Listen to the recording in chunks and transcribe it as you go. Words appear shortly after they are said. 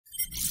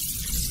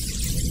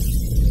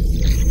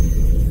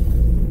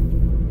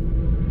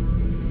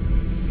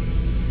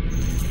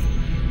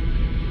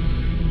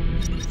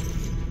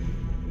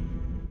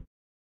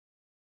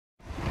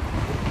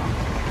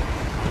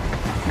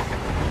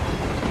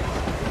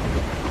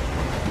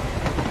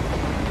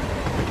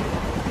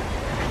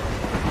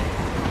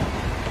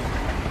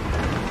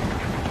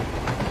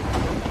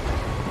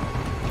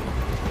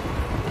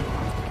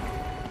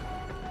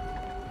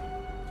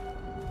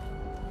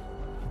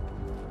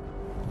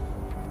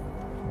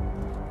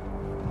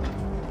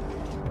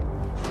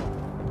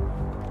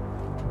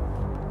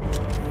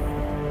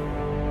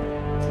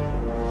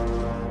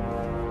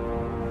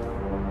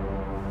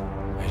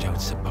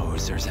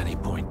suppose there's any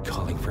point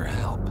calling for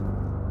help.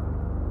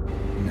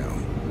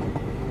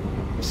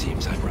 No.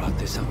 Seems I brought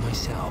this on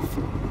myself.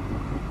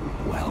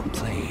 Well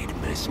played,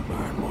 Miss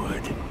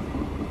Burnwood.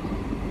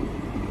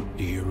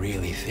 Do you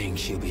really think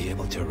she'll be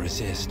able to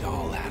resist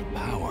all that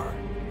power?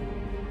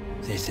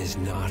 This is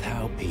not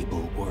how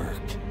people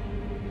work.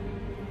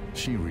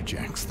 She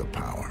rejects the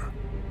power,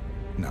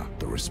 not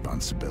the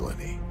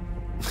responsibility.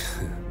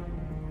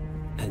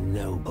 A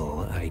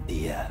noble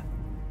idea.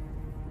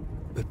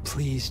 But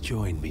please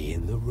join me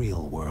in the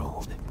real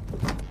world.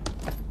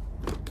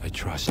 I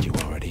trust you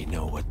already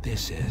know what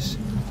this is.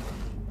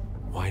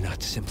 Why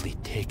not simply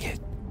take it?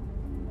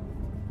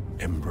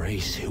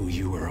 Embrace who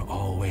you were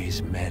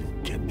always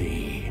meant to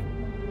be.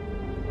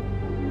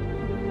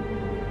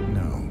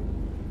 No,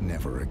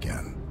 never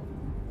again.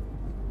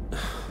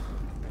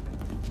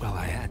 Well,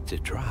 I had to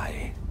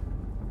try.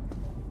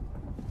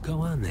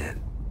 Go on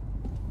then.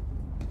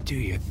 Do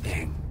your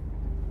thing.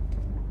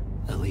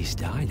 At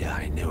least I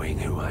die knowing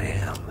who I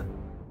am.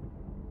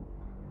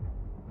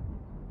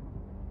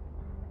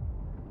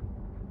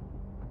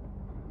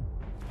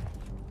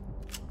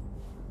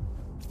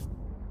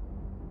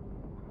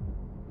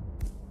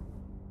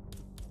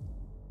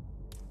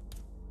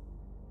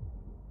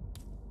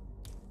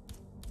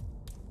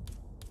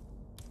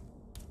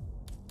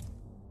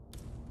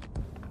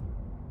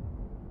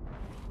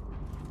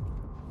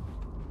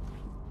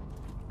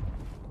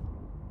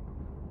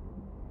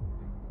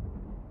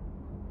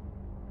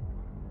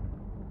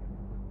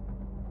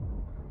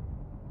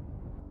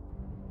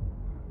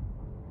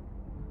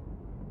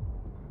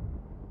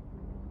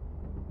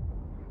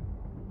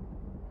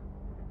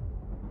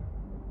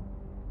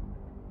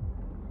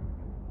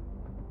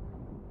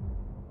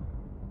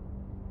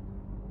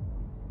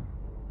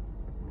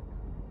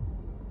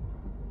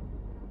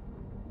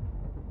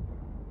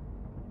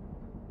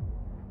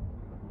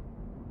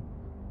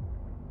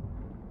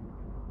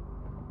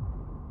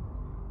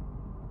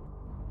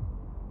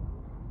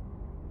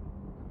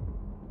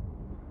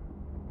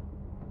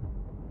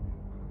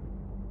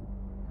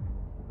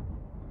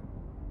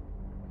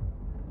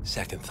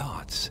 Second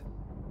thoughts.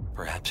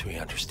 Perhaps we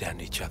understand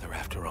each other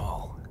after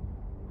all.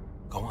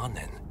 Go on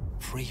then,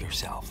 free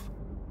yourself.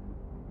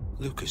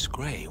 Lucas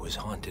Gray was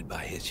haunted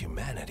by his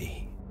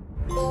humanity.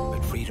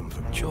 But freedom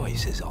from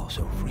choice is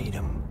also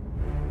freedom.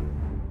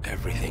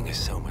 Everything is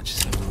so much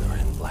simpler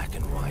in black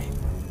and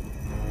white.